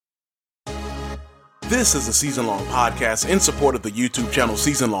This is the Season Long Podcast in support of the YouTube channel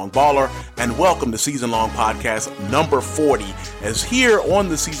Season Long Baller, and welcome to Season Long Podcast number 40. As here on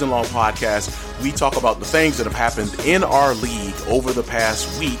the Season Long Podcast, we talk about the things that have happened in our league over the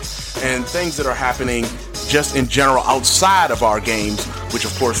past week and things that are happening just in general outside of our games, which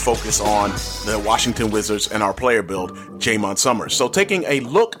of course focus on the Washington Wizards and our player build, Jamon Summers. So taking a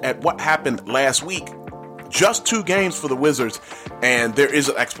look at what happened last week, just 2 games for the Wizards, and there is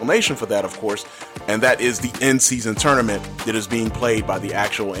an explanation for that, of course, and that is the in-season tournament that is being played by the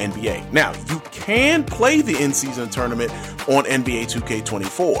actual NBA. Now, you can play the in-season tournament on NBA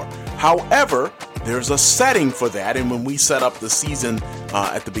 2K24. However, there's a setting for that, and when we set up the season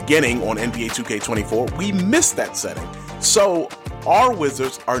at the beginning on NBA 2K24, we missed that setting. So our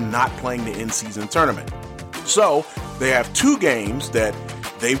Wizards are not playing the in-season tournament. So they have 2 games that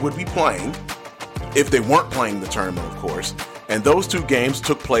they would be playing if they weren't playing the tournament, of course. And those 2 games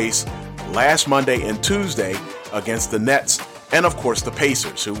took place last Monday and Tuesday against the Nets and, of course, the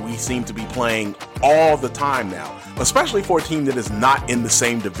Pacers, who we seem to be playing all the time now, especially for a team that is not in the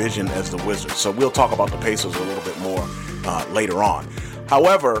same division as the Wizards. So we'll talk about the Pacers a little bit more later on.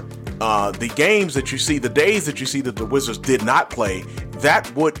 However, the games that you see, the days that you see that the Wizards did not play,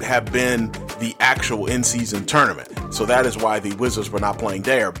 that would have been the actual in-season tournament. So that is why the Wizards were not playing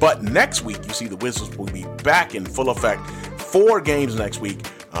there. But next week, you see the Wizards will be back in full effect. 4 games next week.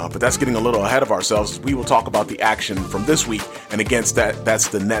 But that's getting a little ahead of ourselves. We will talk about the action from this week. And against that's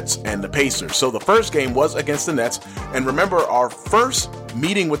the Nets and the Pacers. So the first game was against the Nets. And remember, our first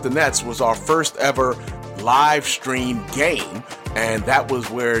meeting with the Nets was our first ever live stream game. And that was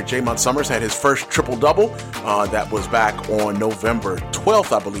where Jamon Summers had his first triple-double. That was back on November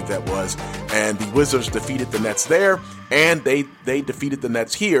 12th, I believe that was. And the Wizards defeated the Nets there. And they defeated the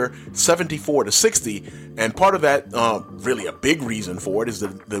Nets here 74-60. And part of that, really a big reason for it, is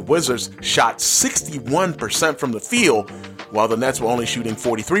that the Wizards shot 61% from the field, while the Nets were only shooting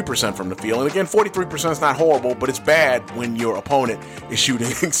 43% from the field. And again, 43% is not horrible, but it's bad when your opponent is shooting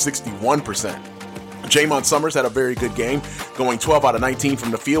 61%. Jamon Summers had a very good game, going 12 out of 19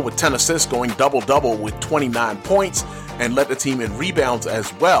 from the field with 10 assists, going double-double with 29 points, and led the team in rebounds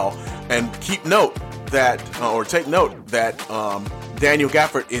as well. And take note that Daniel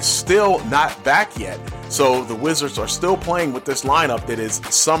Gafford is still not back yet. So the Wizards are still playing with this lineup that is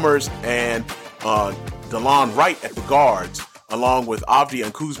Summers and DeLon Wright at the guards, along with Avdija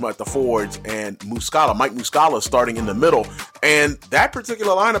and Kuzma at the forwards, and Mike Muscala starting in the middle. And that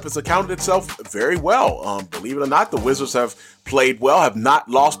particular lineup has accounted itself very well. Believe it or not, the Wizards have played well, have not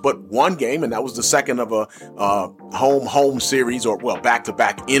lost but 1 game, and that was the second of a home series, or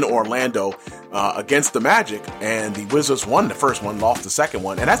back-to-back in Orlando against the Magic. And the Wizards won the first one, lost the second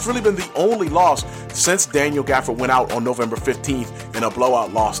one. And that's really been the only loss since Daniel Gafford went out on November 15th in a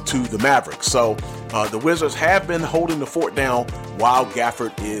blowout loss to the Mavericks. So the Wizards have been holding the fort down while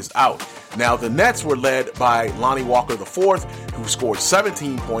Gafford is out. Now, the Nets were led by Lonnie Walker IV, who scored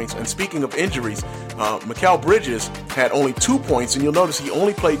 17 points. And speaking of injuries, Mikal Bridges had only 2 points, and you'll notice he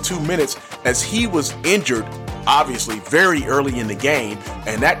only played 2 minutes as he was injured, obviously, very early in the game,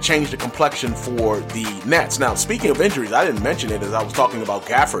 and that changed the complexion for the Nets. Now, speaking of injuries, I didn't mention it as I was talking about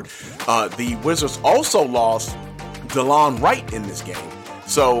Gafford. The Wizards also lost DeLon Wright in this game.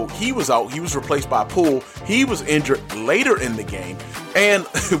 So he was out. He was replaced by Poole. He was injured later in the game. And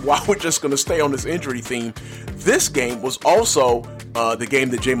while we're just going to stay on this injury theme, this game was also the game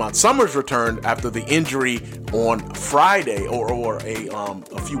that Jamon Summers returned after the injury on Friday or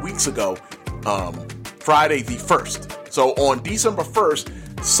a few weeks ago, Friday the 1st. So on December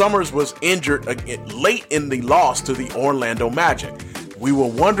 1st, Summers was injured late in the loss to the Orlando Magic. We were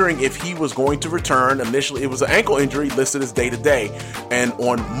wondering if he was going to return. Initially, it was an ankle injury listed as day-to-day. And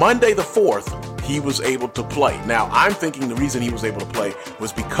on Monday the 4th, he was able to play. Now, I'm thinking the reason he was able to play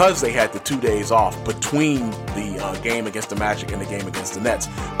was because they had the 2 days off between the game against the Magic and the game against the Nets.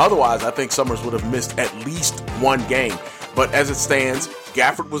 Otherwise, I think Summers would have missed at least 1 game. But as it stands,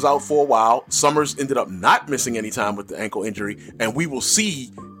 Gafford was out for a while. Summers ended up not missing any time with the ankle injury. And we will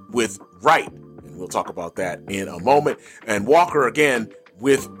see with Wright. We'll talk about that in a moment. And Walker, again,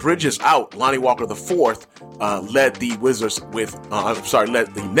 with Bridges out, Lonnie Walker IV led the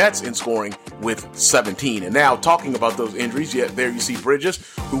led the Nets in scoring with 17. And now talking about those injuries, there you see Bridges,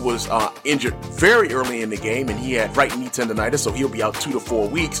 who was injured very early in the game, and he had right knee tendonitis, so he'll be out 2 to 4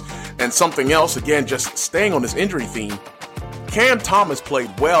 weeks. And something else, again, just staying on this injury theme, Cam Thomas played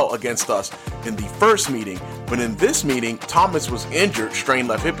well against us in the first meeting, but in this meeting, Thomas was injured, strained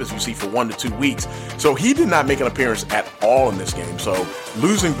left hip, as you see, for 1 to 2 weeks. So he did not make an appearance at all in this game. So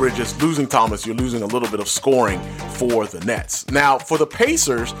losing Bridges, losing Thomas, you're losing a little bit of scoring for the Nets. Now, for the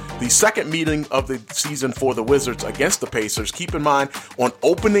Pacers, the second meeting of the season for the Wizards against the Pacers, keep in mind, on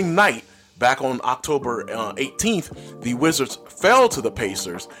opening night, back on October 18th, the Wizards fell to the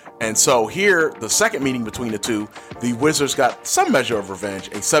Pacers. And so here, the second meeting between the two, the Wizards got some measure of revenge,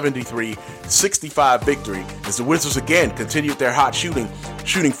 a 73-65 victory, as the Wizards again continued their hot shooting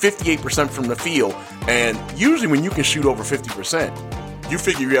 58% from the field. And usually when you can shoot over 50%, you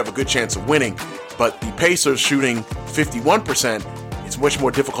figure you have a good chance of winning. But the Pacers shooting 51%, it's much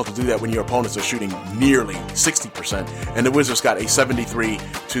more difficult to do that when your opponents are shooting nearly 60%. And the Wizards got a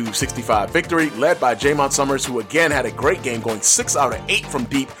 73-65 victory, led by Jamont Summers, who again had a great game, going 6 out of 8 from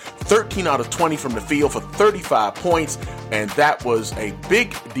deep, 13 out of 20 from the field for 35 points. And that was a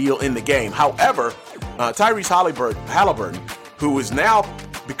big deal in the game. However, Tyrese Halliburton, who is now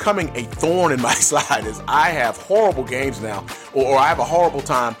becoming a thorn in my side, as I have horrible games now, or I have a horrible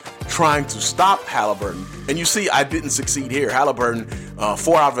time trying to stop Halliburton. And you see, I didn't succeed here. Halliburton,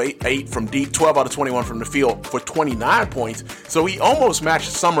 4 out of 8 from deep, 12 out of 21 from the field for 29 points. So he almost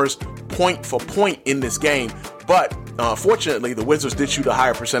matched Summers point for point in this game. But fortunately, the Wizards did shoot a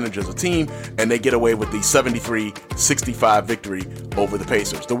higher percentage as a team, and they get away with the 73-65 victory over the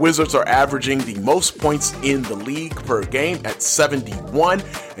Pacers. The Wizards are averaging the most points in the league per game at 71,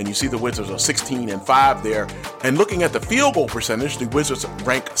 and you see the Wizards are 16-5 there. And looking at the field goal percentage, the Wizards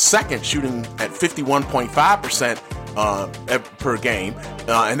rank second, shooting at 51.5% per game,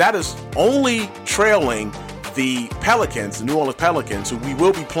 and that is only trailing the Pelicans, the New Orleans Pelicans, who we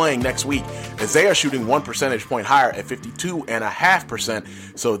will be playing next week, as they are shooting 1 percentage point higher at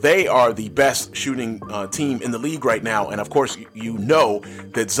 52.5%. So they are the best shooting team in the league right now. And of course, you know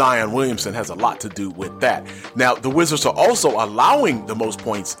that Zion Williamson has a lot to do with that. Now, the Wizards are also allowing the most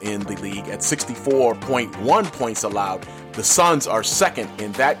points in the league at 64.1 points allowed. The Suns are second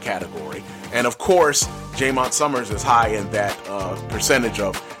in that category. And of course, Jamont Summers is high in that percentage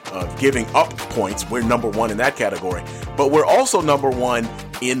of giving up points. We're number one in that category. But we're also number one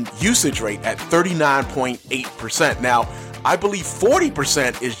in usage rate at 39.8%. Now, I believe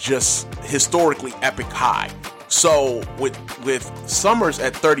 40% is just historically epic high. So with Summers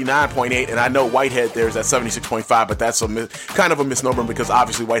at 39.8, and I know Whitehead there's at 76.5, but that's kind of a misnomer because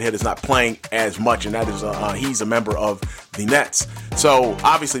obviously Whitehead is not playing as much, and that is he's a member of the Nets. So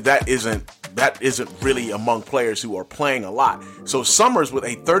obviously that isn't really among players who are playing a lot. So Summers with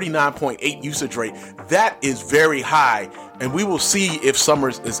a 39.8 usage rate, that is very high, and we will see if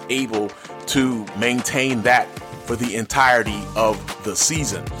Summers is able to maintain that for the entirety of the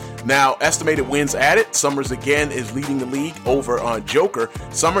season. Now, estimated wins added, Summers again is leading the league over on Joker.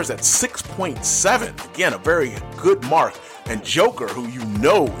 Summers at 6.7, again, a very good mark. And Joker, who you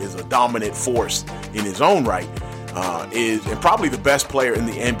know is a dominant force in his own right, is and probably the best player in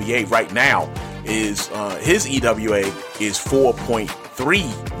the NBA right now, is his EWA is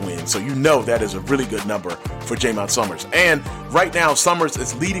 4.3 wins. So you know that is a really good number for Jamont Summers. And right now, Summers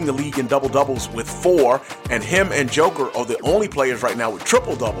is leading the league in double-doubles with 4, and him and Joker are the only players right now with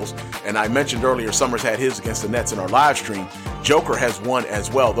triple-doubles. And I mentioned earlier, Summers had his against the Nets in our live stream. Joker has one as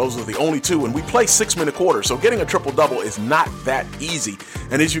well. Those are the only two, and we play 6-minute quarters, so getting a triple-double is not that easy.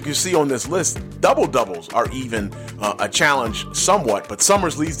 And as you can see on this list, double-doubles are even a challenge somewhat, but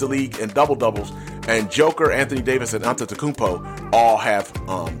Summers leads the league in double-doubles, and Joker, Anthony Davis, and Antetokounmpo all have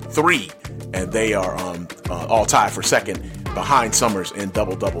 3, and they are all tied for second behind Summers in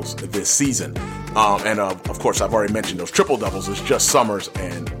double-doubles this season. And of course, I've already mentioned those triple-doubles. It's just Summers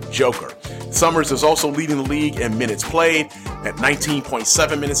and Joker. Summers is also leading the league in minutes played at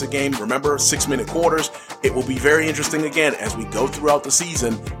 19.7 minutes a game. Remember, 6-minute quarters. It will be very interesting again as we go throughout the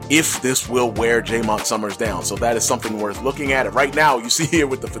season if this will wear Jamont Summers down. So that is something worth looking at. Right now, you see here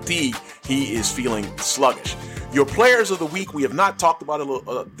with the fatigue, he is feeling sluggish. Your players of the week, we have not talked about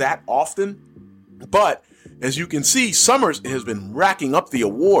it that often, but as you can see, Summers has been racking up the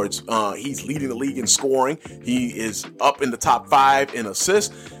awards. He's leading the league in scoring. He is up in the top 5 in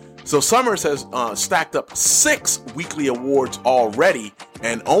assists. So Summers has stacked up 6 weekly awards already,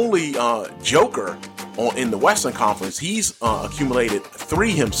 and only Joker in the Western Conference, he's accumulated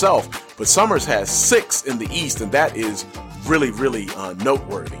 3 himself, but Summers has 6 in the East, and that is really, really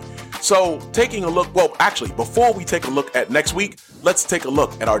noteworthy. So taking a look, well, actually, before we take a look at next week, let's take a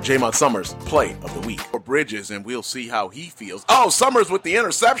look at our Jamont Summers play of the week. For Bridges, and we'll see how he feels. Oh, Summers with the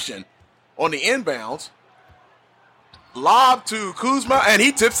interception on the inbounds. Lob to Kuzma, and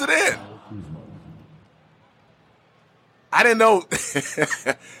he tips it in. I didn't know.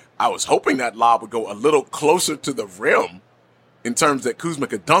 I was hoping that lob would go a little closer to the rim in terms that Kuzma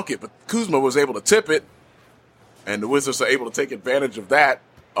could dunk it, but Kuzma was able to tip it, and the Wizards are able to take advantage of that,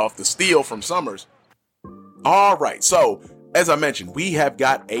 off the steal from Summers. All right, so as I mentioned, we have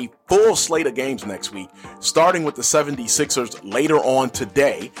got a full slate of games next week, starting with the 76ers later on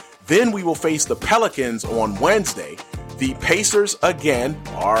today. Then we will face the Pelicans on Wednesday. The Pacers, again,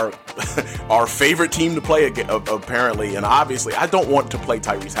 are our favorite team to play, apparently. And obviously, I don't want to play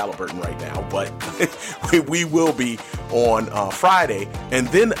Tyrese Halliburton right now, but we will be on Friday. And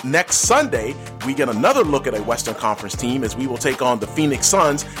then next Sunday, we get another look at a Western Conference team as we will take on the Phoenix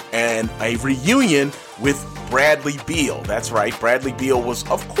Suns and a reunion with Bradley Beal. That's right. Bradley Beal was,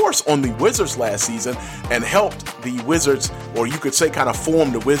 of course, on the Wizards last season and helped the Wizards, or you could say kind of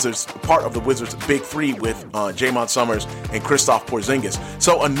formed the Wizards, part of the Wizards' big three with Jamon Summers and Kristaps Porzingis.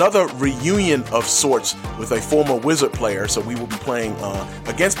 So another reunion of sorts with a former Wizard player. So we will be playing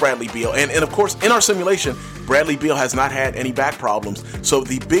against Bradley Beal. And of course, in our simulation, Bradley Beal has not had any back problems. So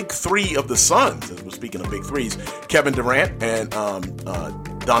the big three of the Suns, as we're speaking of big threes, Kevin Durant and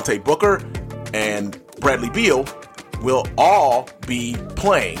Dante Booker and Bradley Beal will all be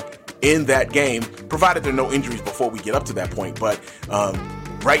playing in that game, provided there are no injuries before we get up to that point. But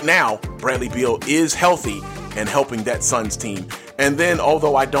right now, Bradley Beal is healthy and helping that Suns team. And then,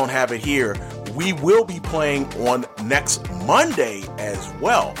 although I don't have it here, we will be playing on next Monday as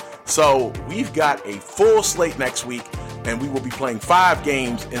well. So we've got a full slate next week, and we will be playing 5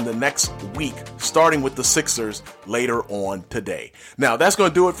 games in the next week, starting with the Sixers later on today. Now, that's going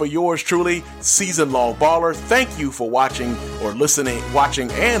to do it for yours truly, Season Long Baller. Thank you for watching and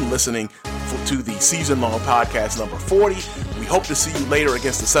listening to the Season Long Podcast number 40. We hope to see you later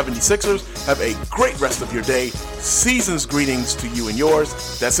against the 76ers. Have a great rest of your day. Season's greetings to you and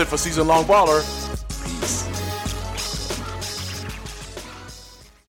yours. That's it for Season Long Baller.